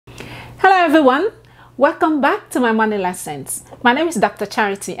Hello everyone, welcome back to my money lessons. My name is Dr.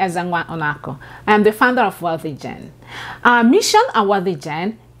 Charity Ezangwa Onako. I am the founder of Wealthygen. Our mission at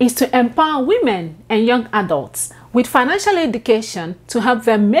Wealthygen is to empower women and young adults with financial education to help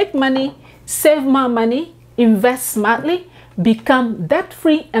them make money, save more money, invest smartly, become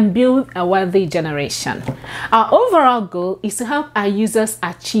debt-free, and build a wealthy generation. Our overall goal is to help our users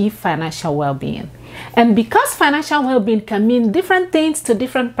achieve financial well-being. And because financial well-being can mean different things to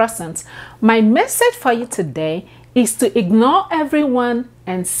different persons, my message for you today is to ignore everyone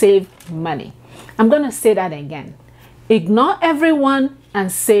and save money. I'm going to say that again. Ignore everyone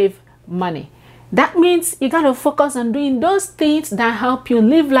and save money. That means you got to focus on doing those things that help you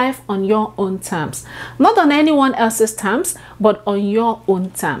live life on your own terms. Not on anyone else's terms, but on your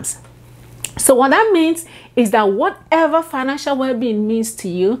own terms. So what that means is that whatever financial well-being means to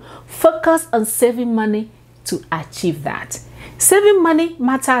you, focus on saving money to achieve that. Saving money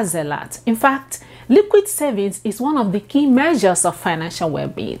matters a lot. In fact, liquid savings is one of the key measures of financial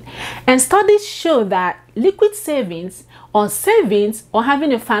well-being. And studies show that liquid savings or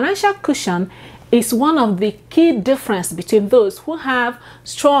having a financial cushion is one of the key difference between those who have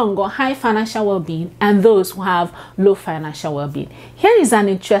strong or high financial well-being and those who have low financial well-being. Here is an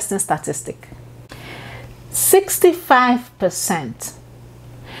interesting statistic. 65%.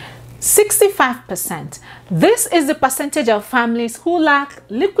 65%. This is the percentage of families who lack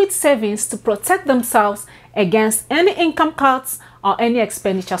liquid savings to protect themselves against any income cuts or any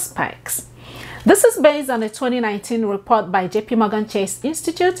expenditure spikes. This is based on a 2019 report by JP Chase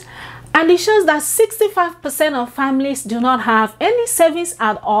Institute, and it shows that 65% of families do not have any savings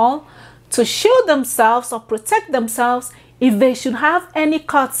at all to shield themselves or protect themselves if they should have any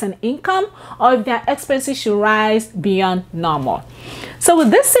cuts in income or if their expenses should rise beyond normal. So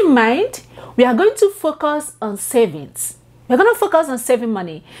with this in mind, we are going to focus on savings. We're going to focus on saving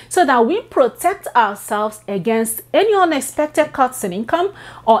money so that we protect ourselves against any unexpected cuts in income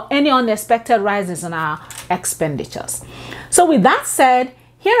or any unexpected rises in our expenditures. So with that said,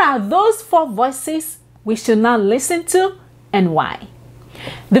 here are those 4 voices we should not listen to and why.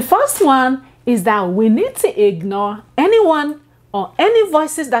 The first one is that we need to ignore anyone or any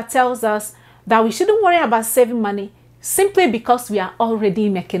voices that tells us that we shouldn't worry about saving money simply because we are already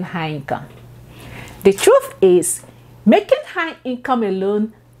making high income. The truth is, making high income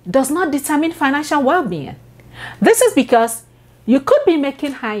alone does not determine financial well-being. This is because you could be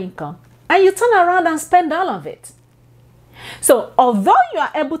making high income and you turn around and spend all of it. So although you are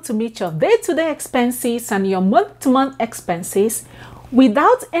able to meet your day-to-day expenses and your month-to-month expenses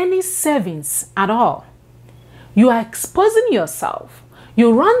without any savings at all, you are exposing yourself.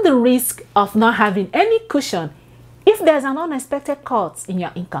 You run the risk of not having any cushion if there's an unexpected cut in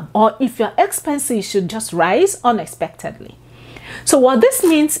your income or if your expenses should just rise unexpectedly. So what this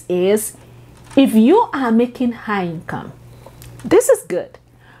means is, if you are making high income, this is good.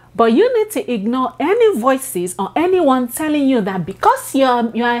 But you need to ignore any voices or anyone telling you that because you're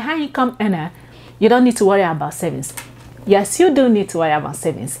a high income earner, you don't need to worry about savings. Yes, you do need to worry about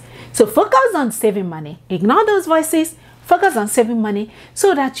savings. So focus on saving money. Ignore those voices. Focus on saving money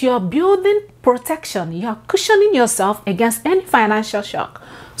so that you're building protection. You're cushioning yourself against any financial shock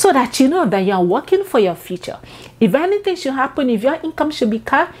so that you know that you're working for your future. If anything should happen, if your income should be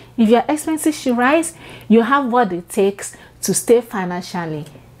cut, if your expenses should rise, you have what it takes to stay financially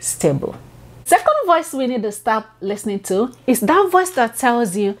stable. Second voice we need to stop listening to is that voice that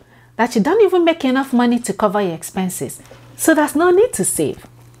tells you that you don't even make enough money to cover your expenses, so there's no need to save.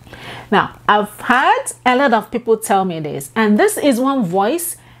 Now, I've had a lot of people tell me this, and this is one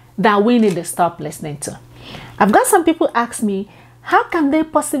voice that we need to stop listening to. I've got some people ask me, how can they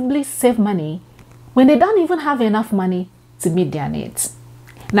possibly save money when they don't even have enough money to meet their needs?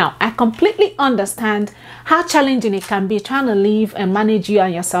 Now, I completely understand how challenging it can be trying to live and manage you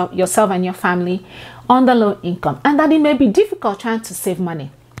and yourself and your family on the low income, and that it may be difficult trying to save money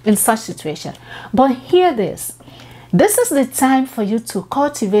in such situation. But hear this. This is the time for you to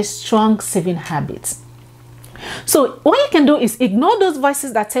cultivate strong saving habits. So what you can do is ignore those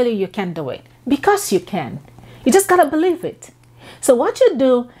voices that tell you you can't do it, because you can. You just gotta believe it. So what you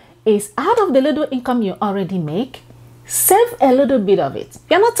do is, out of the little income you already make, save a little bit of it.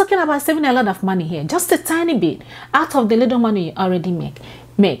 You're not talking about saving a lot of money here, just a tiny bit out of the little money you already make.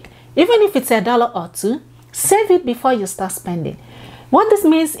 Even if it's $1 or $2, save it before you start spending. What this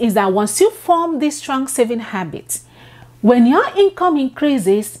means is that once you form these strong saving habits, when your income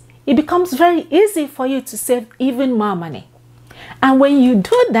increases, it becomes very easy for you to save even more money. And when you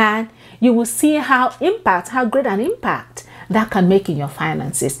do that, you will see how great an impact that can make in your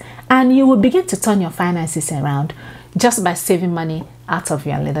finances. And you will begin to turn your finances around just by saving money out of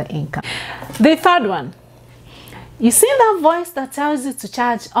your little income. The third one, you see that voice that tells you to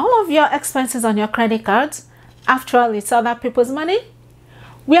charge all of your expenses on your credit cards? After all, it's other people's money.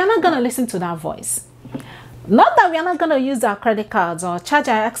 We are not going to listen to that voice. Not that we are not going to use our credit cards or charge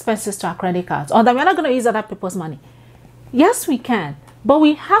our expenses to our credit cards, or that we are not going to use other people's money. Yes, we can, but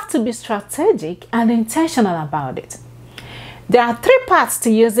we have to be strategic and intentional about it. There are three parts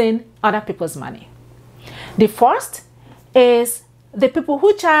to using other people's money. The first is the people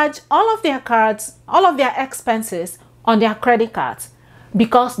who charge all of their cards, all of their expenses on their credit cards,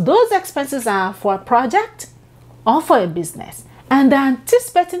 because those expenses are for a project or for a business, and they're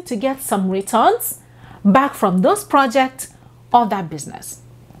anticipating to get some returns back from those projects or that business.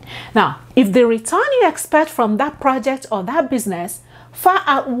 Now, if the return you expect from that project or that business far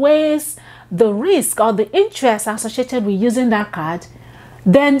outweighs the risk or the interest associated with using that card,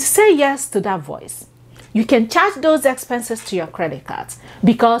 then say yes to that voice. You can charge those expenses to your credit cards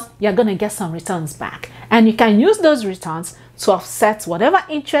because you're going to get some returns back. And you can use those returns to offset whatever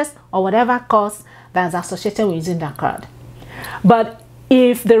interest or whatever cost that's associated with using that card. But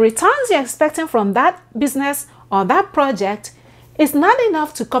if the returns you're expecting from that business or that project is not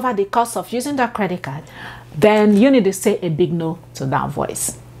enough to cover the cost of using that credit card, then you need to say a big no to that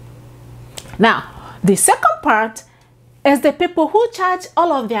voice. Now, the second part is the people who charge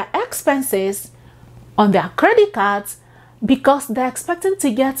all of their expenses on their credit cards because they're expecting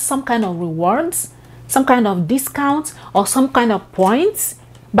to get some kind of rewards, some kind of discount, or some kind of points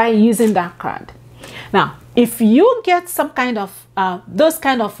by using that card. Now, if you get some kind of those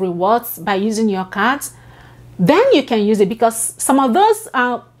kind of rewards by using your cards, then you can use it, because some of those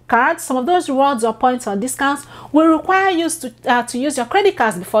cards, some of those rewards or points or discounts will require you to use your credit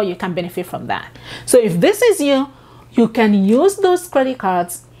cards before you can benefit from that. So if this is you, you can use those credit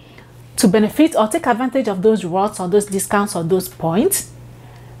cards to benefit or take advantage of those rewards or those discounts or those points.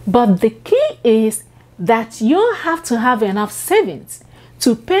 But the key is that you have to have enough savings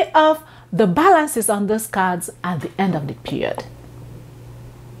to pay off the balances on those cards at the end of the period.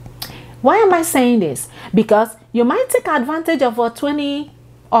 Why am I saying this? Because you might take advantage of a 20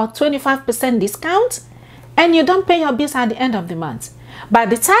 or 25% discount and you don't pay your bills at the end of the month. By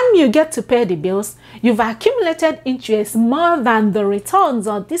the time you get to pay the bills, you've accumulated interest more than the returns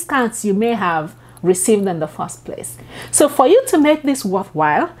or discounts you may have received in the first place. So for you to make this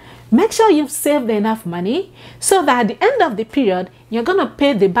worthwhile, make sure you've saved enough money so that at the end of the period, you're going to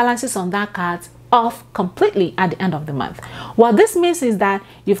pay the balances on that card off completely at the end of the month. What this means is that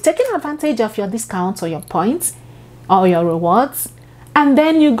you've taken advantage of your discounts or your points or your rewards, and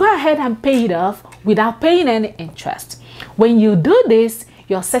then you go ahead and pay it off without paying any interest. When you do this,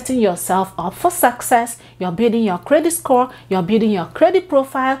 you're setting yourself up for success, you're building your credit score, you're building your credit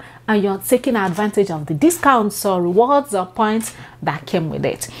profile, and you're taking advantage of the discounts or rewards or points that came with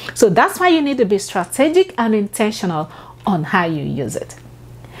it. So that's why you need to be strategic and intentional on how you use it.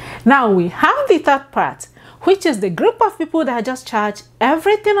 Now we have the third part, which is the group of people that just charge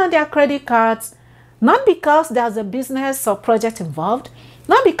everything on their credit cards, not because there's a business or project involved,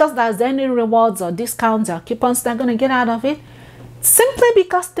 not because there's any rewards or discounts or coupons they're going to get out of it, simply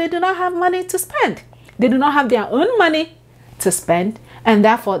because they do not have money to spend. They do not have their own money to spend, and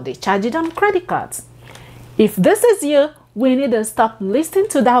therefore they charge it on credit cards. If this is you, we need to stop listening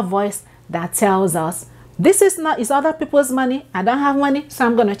to that voice that tells us, this is other people's money, I don't have money, so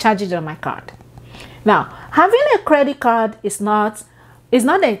I'm going to charge it on my card. Now, having a credit card is not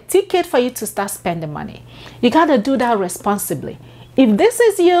a ticket for you to start spending money. You got to do that responsibly. If this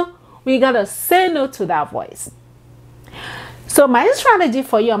is you, we got to say no to that voice. So my strategy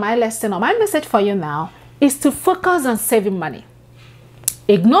for you, or my lesson, or my message for you now is to focus on saving money.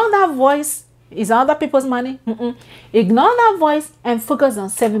 Ignore that voice, is other people's money. Ignore that voice and focus on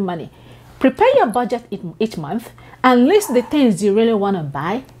saving money. Prepare your budget each month and list the things you really want to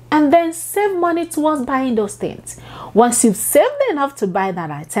buy, and then save money towards buying those things. Once you've saved enough to buy that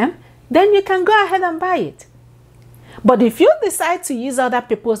item, then you can go ahead and buy it. But if you decide to use other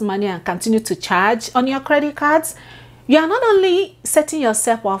people's money and continue to charge on your credit cards, you are not only setting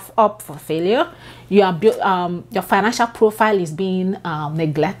yourself up for failure, your financial profile is being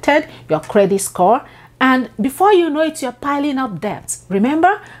neglected, your credit score, and before you know it, you're piling up debts.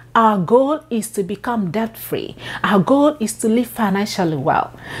 Remember, our goal is to become debt-free. Our goal is to live financially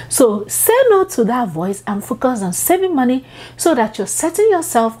well. So say no to that voice and focus on saving money so that you're setting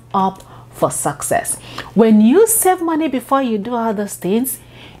yourself up for success. When you save money before you do other things,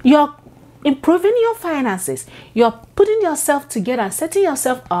 you're improving your finances. You're putting yourself together and setting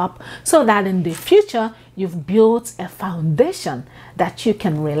yourself up so that in the future, you've built a foundation that you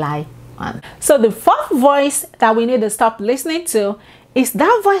can rely on. So the fourth voice that we need to stop listening to It's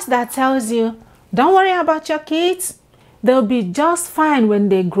that voice that tells you, don't worry about your kids. They'll be just fine when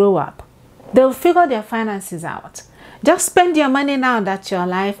they grow up. They'll figure their finances out. Just spend your money now that you're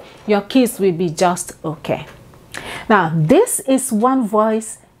alive. Your kids will be just okay. Now, this is one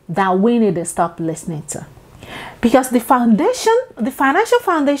voice that we need to stop listening to. Because the financial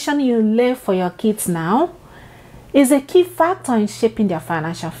foundation you lay for your kids now is a key factor in shaping their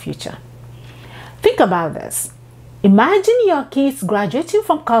financial future. Think about this. Imagine your kids graduating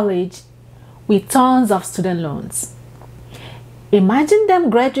from college with tons of student loans. Imagine them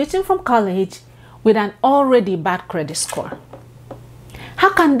graduating from college with an already bad credit score.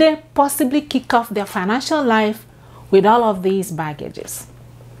 How can they possibly kick off their financial life with all of these baggages?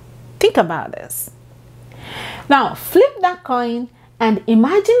 Think about this. Now, flip that coin and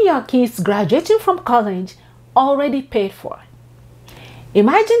imagine your kids graduating from college already paid for.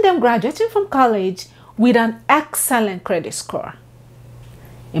 Imagine them graduating from college with an excellent credit score.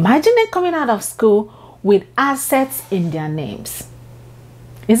 Imagine them coming out of school with assets in their names.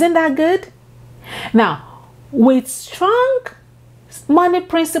 Isn't that good? Now, with strong money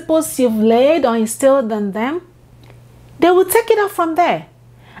principles you've laid or instilled in them, they will take it up from there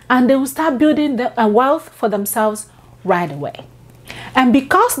and they will start building a wealth for themselves right away. And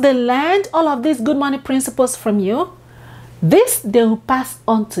because they learned all of these good money principles from you, this they will pass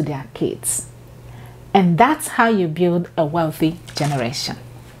on to their kids. And that's how you build a wealthy generation.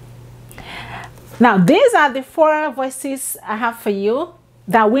 Now, these are the 4 voices I have for you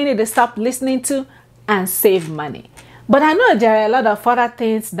that we need to stop listening to and save money. But I know there are a lot of other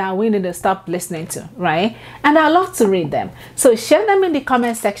things that we need to stop listening to, right? And I love to read them. So share them in the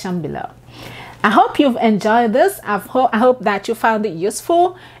comment section below. I hope you've enjoyed this. I hope that you found it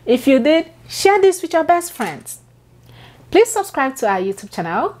useful. If you did, share this with your best friends. Please subscribe to our YouTube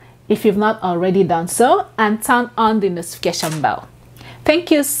channel if you've not already done so, and turn on the notification bell.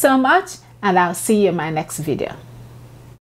 Thank you so much, and I'll see you in my next video.